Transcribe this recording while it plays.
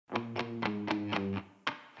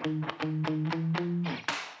Hi,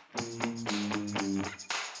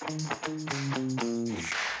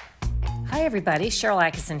 everybody. Cheryl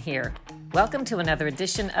Atkinson here. Welcome to another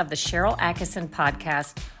edition of the Cheryl Atkinson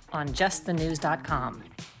podcast on justthenews.com.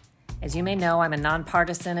 As you may know, I'm a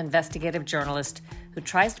nonpartisan investigative journalist who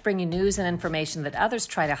tries to bring you news and information that others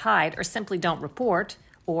try to hide or simply don't report,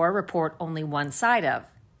 or report only one side of.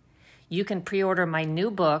 You can pre-order my new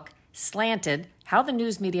book, Slanted: How the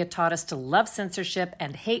News Media Taught Us to Love Censorship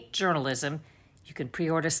and Hate Journalism. You can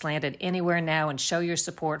pre-order Slanted anywhere now and show your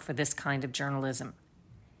support for this kind of journalism.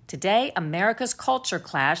 Today, America's culture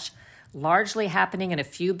clash, largely happening in a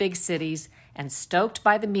few big cities and stoked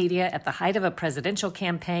by the media at the height of a presidential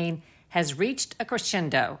campaign, has reached a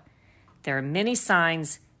crescendo. There are many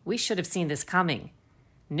signs we should have seen this coming.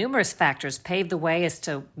 Numerous factors paved the way as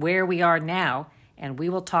to where we are now, and we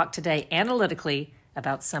will talk today analytically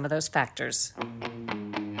about some of those factors.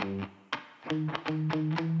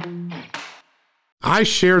 I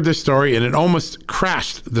shared this story and it almost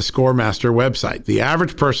crashed the Scoremaster website. The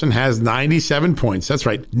average person has 97 points. That's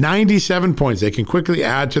right, 97 points they can quickly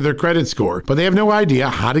add to their credit score, but they have no idea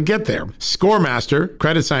how to get there. Scoremaster,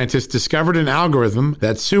 credit scientists, discovered an algorithm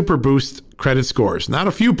that super boosts credit scores. Not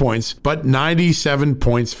a few points, but 97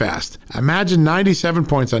 points fast. Imagine 97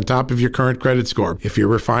 points on top of your current credit score if you're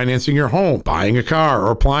refinancing your home, buying a car, or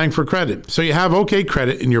applying for credit. So you have okay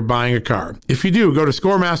credit and you're buying a car. If you do, go to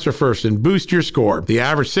Scoremaster first and boost your score. The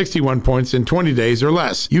average 61 points in 20 days or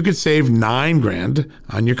less. You could save $9,000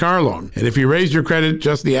 on your car loan. And if you raise your credit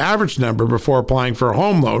just the average number before applying for a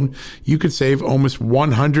home loan, you could save almost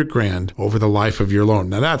 $100,000 over the life of your loan.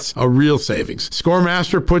 Now that's a real savings.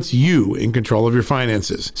 Scoremaster puts you in control of your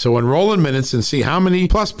finances. So enroll in minutes and see how many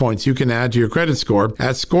plus points you can add to your credit score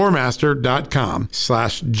at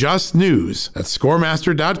scoremaster.com/justnews. That's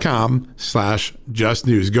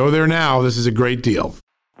scoremaster.com/justnews. Go there now. This is a great deal.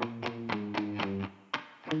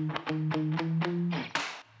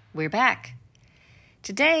 We're back.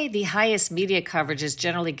 Today, the highest media coverage is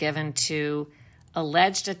generally given to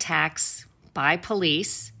alleged attacks by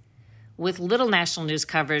police, with little national news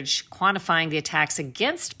coverage quantifying the attacks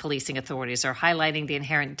against policing authorities or highlighting the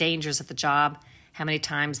inherent dangers of the job, how many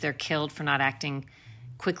times they're killed for not acting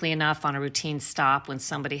quickly enough on a routine stop when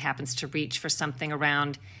somebody happens to reach for something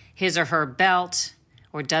around his or her belt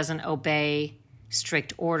or doesn't obey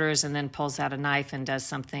strict orders and then pulls out a knife and does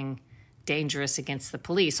something dangerous against the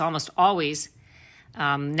police. Almost always,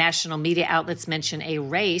 national media outlets mention a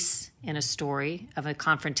race in a story of a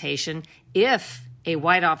confrontation if a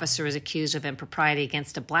white officer is accused of impropriety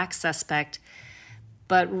against a black suspect,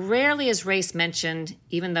 but rarely is race mentioned,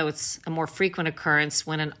 even though it's a more frequent occurrence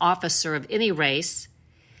when an officer of any race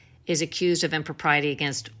is accused of impropriety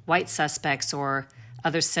against white suspects or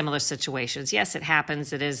other similar situations. Yes, it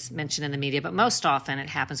happens. It is mentioned in the media, but most often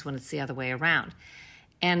it happens when it's the other way around.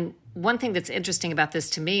 And one thing that's interesting about this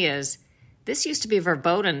to me is this used to be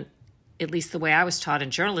verboten, at least the way I was taught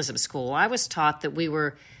in journalism school. I was taught that we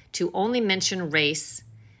were to only mention race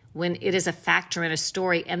when it is a factor in a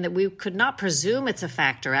story and that we could not presume it's a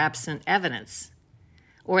factor absent evidence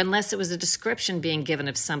or unless it was a description being given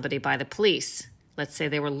of somebody by the police. Let's say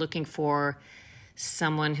they were looking for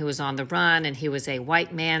someone who was on the run and he was a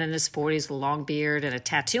white man in his 40s with a long beard and a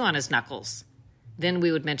tattoo on his knuckles. Then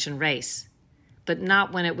we would mention race, but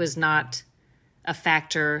not when it was not a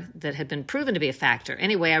factor that had been proven to be a factor.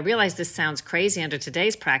 Anyway, I realize this sounds crazy under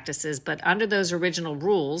today's practices, but under those original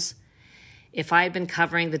rules, if I had been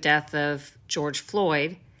covering the death of George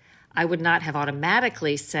Floyd, I would not have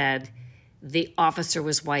automatically said the officer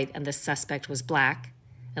was white and the suspect was black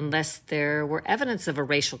unless there were evidence of a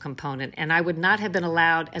racial component. And I would not have been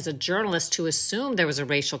allowed as a journalist to assume there was a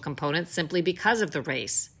racial component simply because of the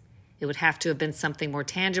race. It would have to have been something more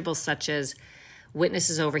tangible, such as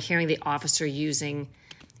witnesses overhearing the officer using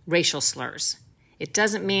racial slurs. It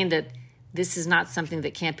doesn't mean that this is not something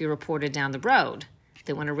that can't be reported down the road,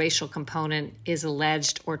 that when a racial component is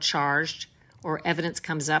alleged or charged or evidence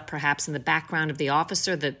comes up perhaps in the background of the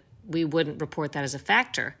officer, that we wouldn't report that as a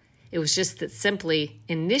factor. It was just that simply,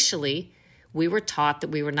 initially, we were taught that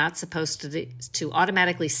we were not supposed to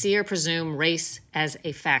automatically see or presume race as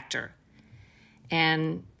a factor.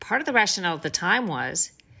 And part of the rationale at the time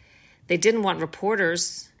was they didn't want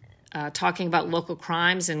reporters talking about local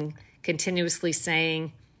crimes and continuously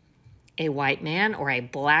saying a white man or a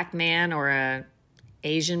black man or a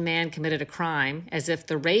Asian man committed a crime as if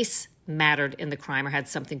the race mattered in the crime or had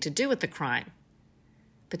something to do with the crime.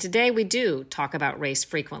 But today we do talk about race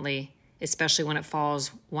frequently, especially when it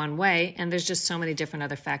falls one way, and there's just so many different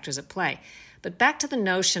other factors at play. But back to the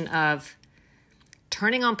notion of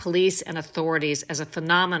turning on police and authorities as a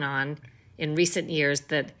phenomenon in recent years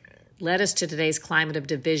that led us to today's climate of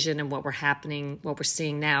division and what we're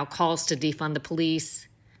seeing now, calls to defund the police,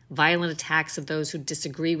 violent attacks of those who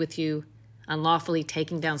disagree with you, unlawfully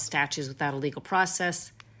taking down statues without a legal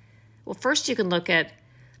process. Well, first you can look at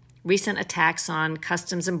recent attacks on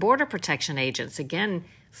Customs and Border Protection agents, again,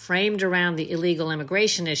 framed around the illegal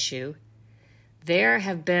immigration issue. There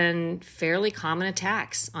have been fairly common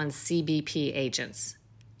attacks on CBP agents.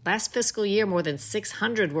 Last fiscal year, more than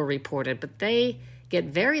 600 were reported, but they get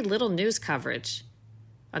very little news coverage.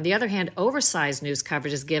 On the other hand, oversized news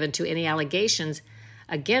coverage is given to any allegations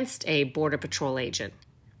against a Border Patrol agent.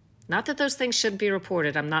 Not that those things shouldn't be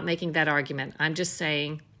reported. I'm not making that argument. I'm just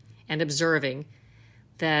saying and observing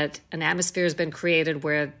that an atmosphere has been created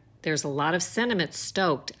where there's a lot of sentiment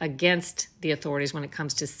stoked against the authorities when it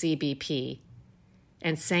comes to CBP.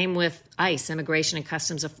 And same with ICE, Immigration and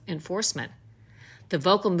Customs Enforcement. The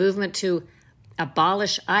vocal movement to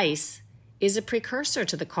abolish ICE is a precursor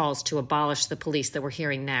to the calls to abolish the police that we're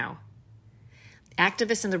hearing now.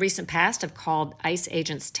 Activists in the recent past have called ICE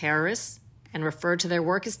agents terrorists and referred to their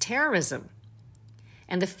work as terrorism.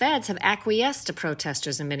 And the feds have acquiesced to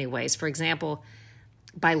protesters in many ways. For example,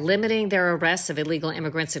 by limiting their arrests of illegal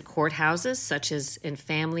immigrants at courthouses, such as in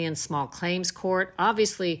family and small claims court.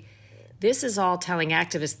 Obviously, this is all telling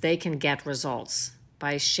activists they can get results.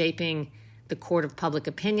 By shaping the court of public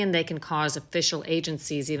opinion, they can cause official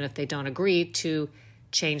agencies, even if they don't agree, to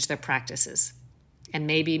change their practices. And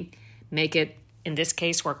maybe make it, in this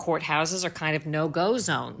case, where courthouses are kind of no-go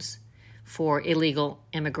zones for illegal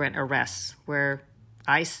immigrant arrests, where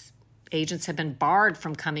ICE agents have been barred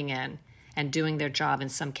from coming in and doing their job in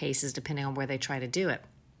some cases, depending on where they try to do it.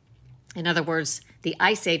 In other words, the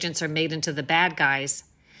ICE agents are made into the bad guys,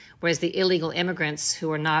 whereas the illegal immigrants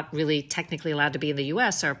who are not really technically allowed to be in the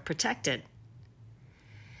U.S. are protected.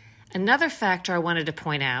 Another factor I wanted to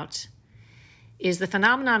point out is the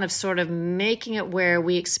phenomenon of sort of making it where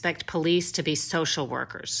we expect police to be social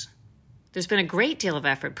workers. There's been a great deal of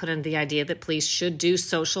effort put into the idea that police should do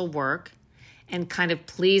social work and kind of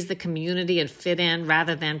please the community and fit in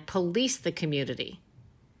rather than police the community.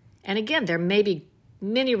 And again, there may be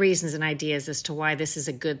many reasons and ideas as to why this is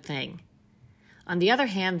a good thing. On the other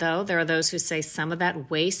hand, though, there are those who say some of that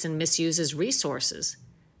wastes and misuses resources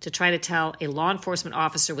to try to tell a law enforcement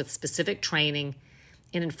officer with specific training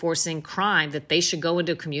in enforcing crime that they should go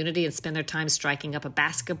into a community and spend their time striking up a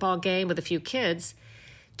basketball game with a few kids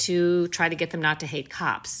to try to get them not to hate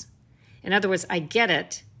cops. In other words, I get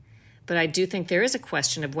it, but I do think there is a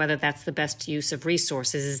question of whether that's the best use of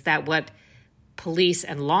resources. Is that what police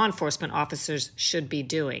and law enforcement officers should be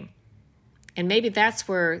doing? And maybe that's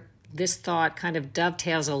where this thought kind of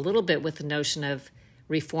dovetails a little bit with the notion of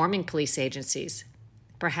reforming police agencies.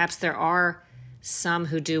 Perhaps there are some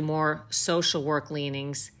who do more social work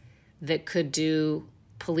leanings that could do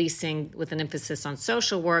policing with an emphasis on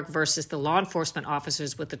social work versus the law enforcement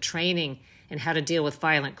officers with the training in how to deal with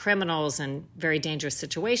violent criminals and very dangerous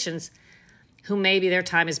situations, who maybe their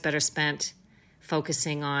time is better spent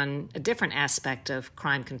focusing on a different aspect of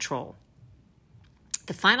crime control.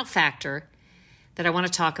 The final factor that I want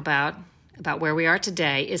to talk about where we are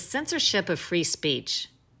today is censorship of free speech.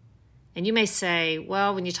 And you may say,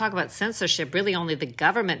 well, when you talk about censorship, really only the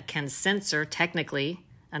government can censor, technically,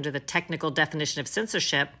 under the technical definition of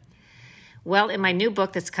censorship. Well, in my new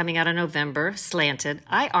book that's coming out in November, Slanted,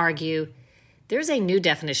 I argue there's a new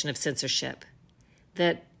definition of censorship,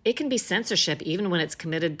 that it can be censorship even when it's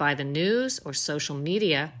committed by the news or social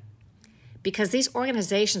media, because these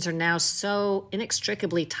organizations are now so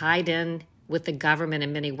inextricably tied in with the government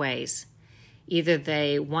in many ways. Either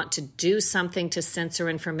they want to do something to censor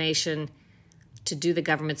information, to do the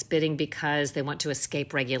government's bidding because they want to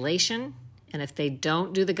escape regulation. And if they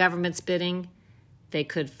don't do the government's bidding, they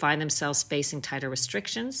could find themselves facing tighter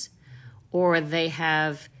restrictions. Or they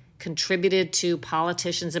have contributed to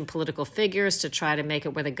politicians and political figures to try to make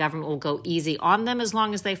it where the government will go easy on them as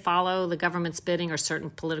long as they follow the government's bidding or certain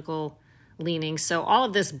political leanings. So all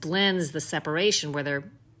of this blends the separation where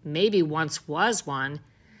there maybe once was one.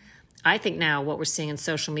 I think now what we're seeing in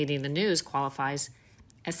social media and the news qualifies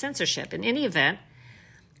as censorship. In any event,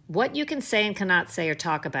 what you can say and cannot say or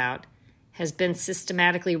talk about has been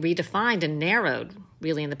systematically redefined and narrowed,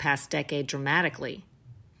 really in the past decade, dramatically.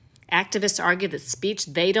 Activists argue that speech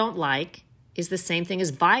they don't like is the same thing as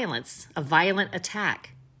violence, a violent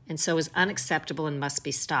attack, and so is unacceptable and must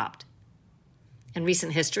be stopped. And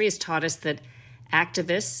recent history has taught us that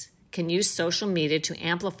activists can use social media to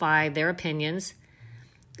amplify their opinions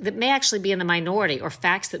that may actually be in the minority or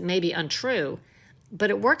facts that may be untrue, but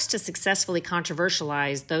it works to successfully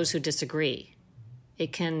controversialize those who disagree.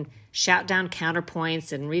 It can shout down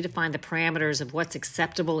counterpoints and redefine the parameters of what's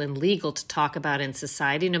acceptable and legal to talk about in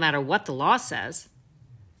society, no matter what the law says.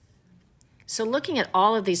 So looking at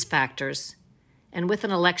all of these factors, and with an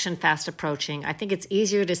election fast approaching, I think it's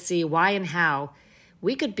easier to see why and how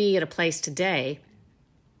we could be at a place today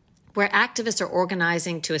where activists are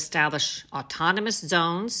organizing to establish autonomous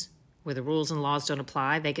zones where the rules and laws don't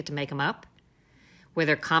apply, they get to make them up, where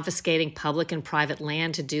they're confiscating public and private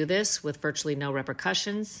land to do this with virtually no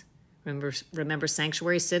repercussions. Remember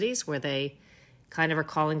sanctuary cities where they kind of are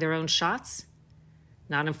calling their own shots?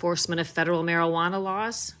 Non-enforcement of federal marijuana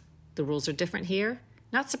laws. The rules are different here.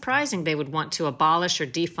 Not surprising they would want to abolish or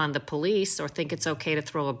defund the police or think it's okay to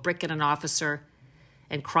throw a brick at an officer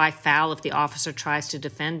and cry foul if the officer tries to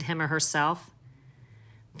defend him or herself.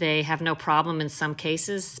 They have no problem in some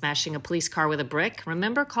cases smashing a police car with a brick.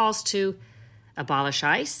 Remember calls to abolish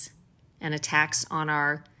ICE and attacks on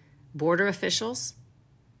our border officials?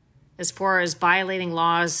 As far as violating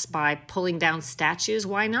laws by pulling down statues,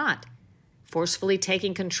 why not? Forcefully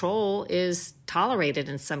taking control is tolerated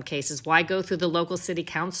in some cases. Why go through the local city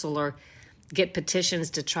council or get petitions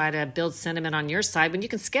to try to build sentiment on your side when you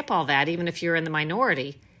can skip all that, even if you're in the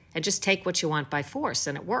minority, and just take what you want by force,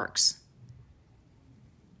 and it works?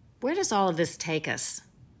 Where does all of this take us?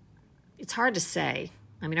 It's hard to say.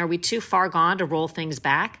 I mean, are we too far gone to roll things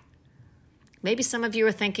back? Maybe some of you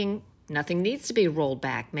are thinking nothing needs to be rolled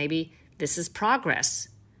back. Maybe this is progress,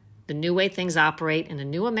 the new way things operate in a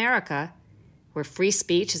new America where free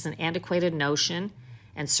speech is an antiquated notion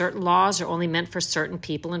and certain laws are only meant for certain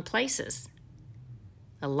people and places.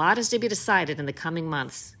 A lot is to be decided in the coming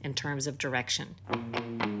months in terms of direction.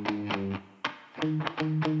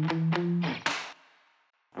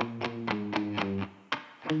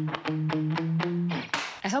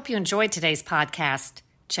 I hope you enjoyed today's podcast.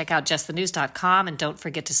 Check out justthenews.com and don't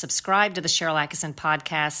forget to subscribe to the Sharyl Attkisson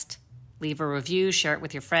podcast. Leave a review, share it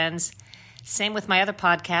with your friends. Same with my other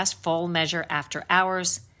podcast, Full Measure After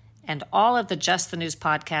Hours, and all of the Just the News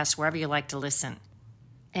podcasts wherever you like to listen.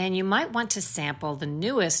 And you might want to sample the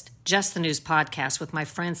newest Just the News podcast with my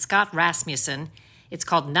friend Scott Rasmussen. It's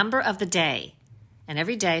called Number of the Day. And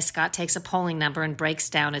every day, Scott takes a polling number and breaks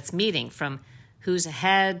down its meaning, from who's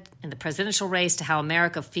ahead in the presidential race to how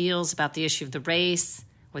America feels about the issue of the race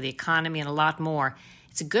or the economy and a lot more.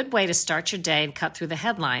 It's a good way to start your day and cut through the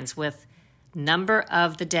headlines with Number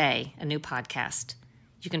of the Day, a new podcast.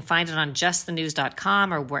 You can find it on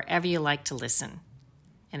justthenews.com or wherever you like to listen.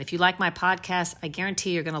 And if you like my podcast, I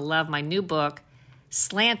guarantee you're going to love my new book,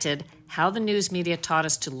 Slanted: How the News Media Taught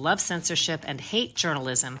Us to Love Censorship and Hate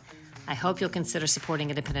Journalism. I hope you'll consider supporting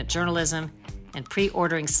independent journalism and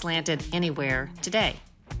pre-ordering Slanted anywhere today.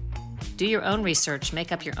 Do your own research,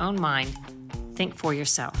 make up your own mind, think for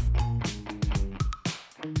yourself.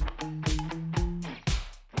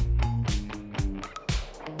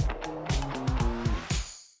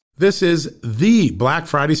 This is the Black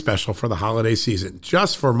Friday special for the holiday season.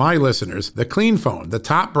 Just for my listeners, the Clean Phone, the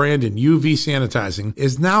top brand in UV sanitizing,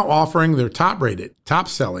 is now offering their top-rated,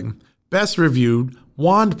 top-selling, best-reviewed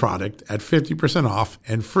wand product at 50% off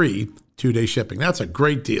and free 2-day shipping. That's a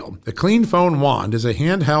great deal. The Clean Phone Wand is a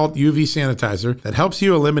handheld UV sanitizer that helps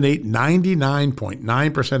you eliminate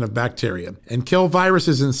 99.9% of bacteria and kill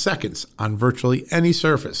viruses in seconds on virtually any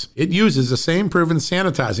surface. It uses the same proven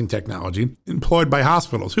sanitizing technology employed by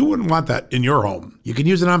hospitals. Who wouldn't want that in your home? You can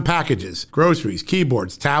use it on packages, groceries,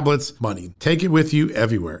 keyboards, tablets, money. Take it with you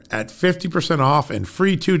everywhere at 50% off and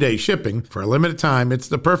free 2-day shipping for a limited time. It's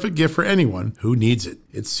the perfect gift for anyone who needs it.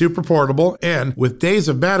 It's super portable, and with days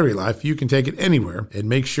of battery life, you can take it anywhere and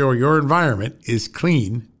make sure your environment is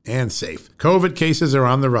clean and safe. COVID cases are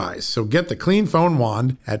on the rise, so get the Clean Phone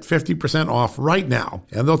Wand at 50% off right now,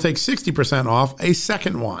 and they'll take 60% off a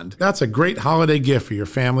second wand. That's a great holiday gift for your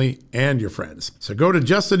family and your friends. So go to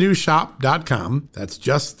justthenewsshop.com, that's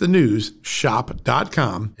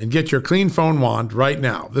justthenewsshop.com, and get your Clean Phone Wand right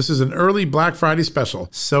now. This is an early Black Friday special,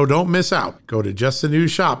 so don't miss out. Go to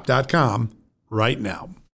justthenewsshop.com right now.